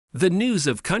The news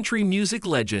of country music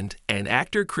legend and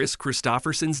actor Kris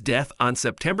Kristofferson's death on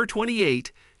September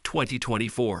 28,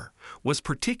 2024, was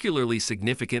particularly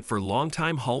significant for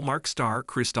longtime Hallmark star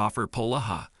Christopher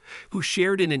Polaha, who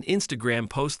shared in an Instagram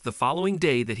post the following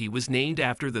day that he was named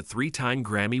after the three-time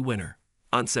Grammy winner.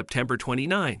 On September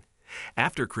 29,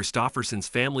 after Kristofferson's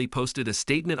family posted a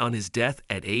statement on his death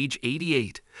at age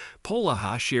 88,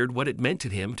 Polaha shared what it meant to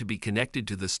him to be connected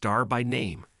to the star by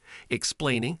name,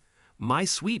 explaining, "My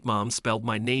sweet mom spelled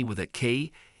my name with a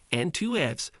K and two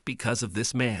F's because of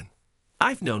this man.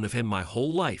 I've known of him my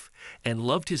whole life and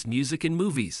loved his music and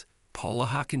movies,"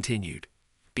 Polaha continued.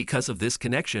 "Because of this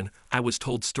connection, I was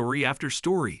told story after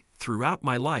story throughout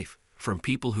my life from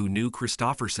people who knew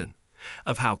Kristofferson,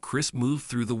 of how Kris moved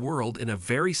through the world in a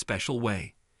very special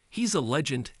way. He's a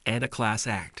legend and a class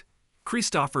act."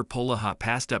 Christopher Polaha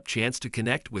passed up chance to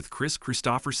connect with Kris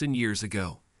Kristofferson years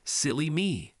ago. Silly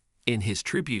me. In his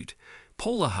tribute,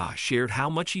 Polaha shared how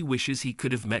much he wishes he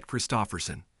could have met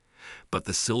Kristofferson. But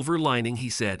the silver lining, he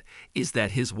said, is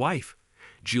that his wife,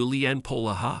 Julianne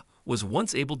Polaha, was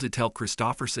once able to tell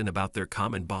Kristofferson about their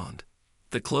common bond.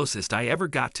 "The closest I ever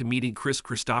got to meeting Kris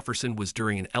Kristofferson was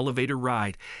during an elevator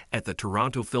ride at the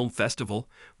Toronto Film Festival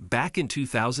back in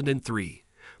 2003,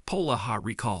 Polaha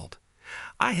recalled.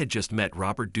 "I had just met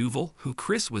Robert Duvall, who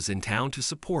Kris was in town to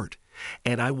support,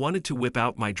 and I wanted to whip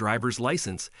out my driver's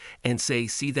license and say,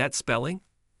 'See that spelling?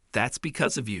 That's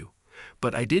because of you.'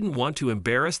 But I didn't want to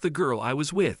embarrass the girl I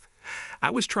was with. I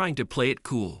was trying to play it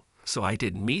cool, so I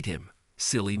didn't meet him.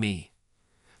 Silly me."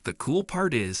 The cool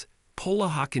part is,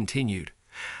 Polaha continued,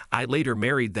 "I later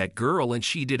married that girl and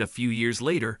she did a few years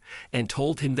later and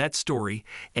told him that story,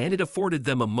 and it afforded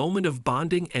them a moment of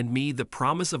bonding and me the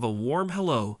promise of a warm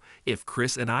hello if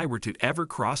Kris and I were to ever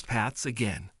cross paths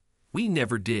again. We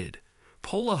never did."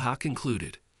 Polaha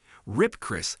concluded, "Rip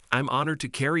Kris, I'm honored to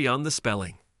carry on the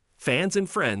spelling." Fans and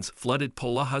friends flooded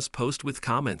Polaha's post with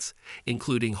comments,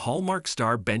 including Hallmark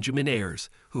star Benjamin Ayers,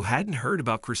 who hadn't heard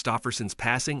about Kristofferson's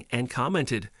passing and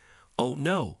commented, "Oh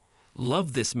no,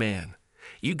 love this man.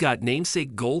 You got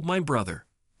namesake gold, my brother."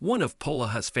 One of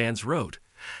Polaha's fans wrote,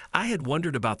 "I had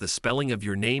wondered about the spelling of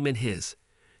your name and his.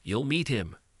 You'll meet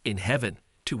him in heaven,"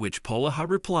 to which Polaha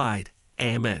replied,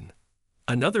 "Amen."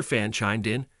 Another fan chimed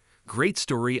in, "Great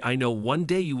story. I know one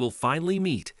day you will finally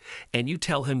meet, and you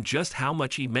tell him just how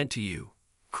much he meant to you."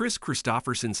 Kris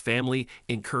Kristofferson's family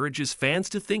encourages fans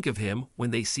to think of him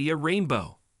when they see a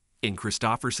rainbow. In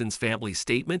Kristofferson's family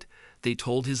statement, they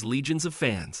told his legions of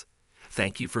fans,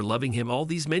 "Thank you for loving him all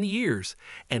these many years,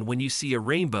 and when you see a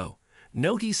rainbow,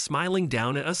 know he's smiling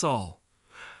down at us all."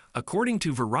 According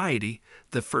to Variety,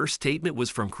 the first statement was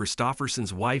from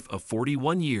Kristofferson's wife of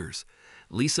 41 years,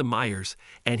 Lisa Myers,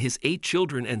 and his 8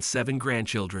 children and 7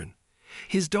 grandchildren.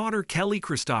 His daughter, Kelly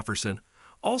Kristofferson,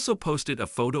 also posted a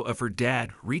photo of her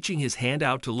dad reaching his hand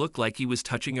out to look like he was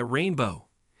touching a rainbow.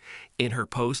 In her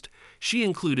post, she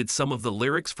included some of the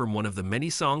lyrics from one of the many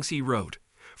songs he wrote,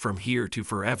 From Here to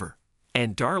Forever.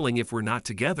 "And darling, if we're not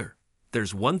together,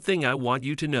 there's one thing I want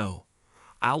you to know.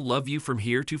 I'll love you from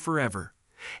here to forever,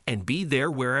 and be there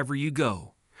wherever you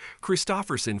go."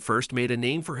 Kristofferson first made a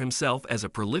name for himself as a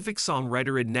prolific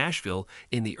songwriter in Nashville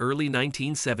in the early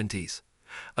 1970s.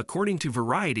 According to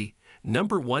Variety,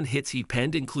 #1 hits he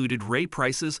penned included Ray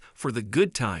Price's For the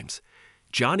Good Times,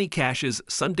 Johnny Cash's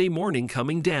Sunday Morning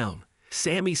Coming Down,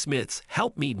 Sammy Smith's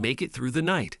Help Me Make It Through the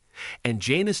Night, and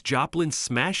Janis Joplin's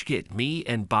smash hit Me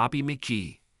and Bobby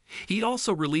McGee. He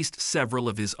also released several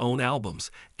of his own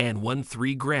albums and won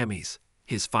 3 Grammys.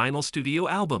 His final studio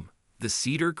album, The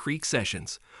Cedar Creek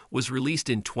Sessions, was released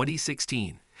in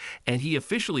 2016, and he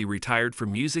officially retired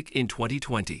from music in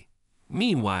 2020.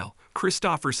 Meanwhile,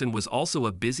 Kristofferson was also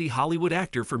a busy Hollywood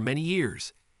actor for many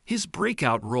years. His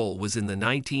breakout role was in the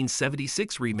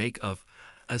 1976 remake of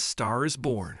A Star is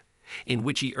Born, in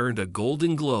which he earned a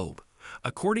Golden Globe,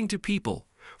 according to People,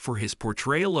 for his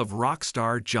portrayal of rock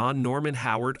star John Norman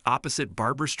Howard opposite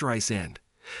Barbra Streisand.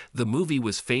 The movie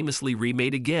was famously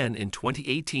remade again in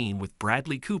 2018 with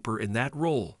Bradley Cooper in that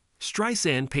role.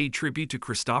 Streisand paid tribute to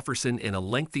Kristofferson in a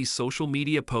lengthy social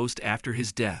media post after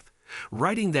his death,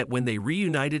 writing that when they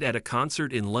reunited at a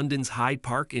concert in London's Hyde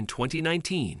Park in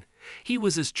 2019, he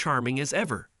was as charming as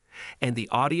ever, and the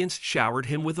audience showered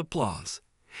him with applause.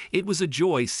 "It was a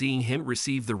joy seeing him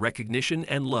receive the recognition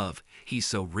and love he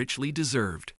so richly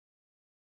deserved."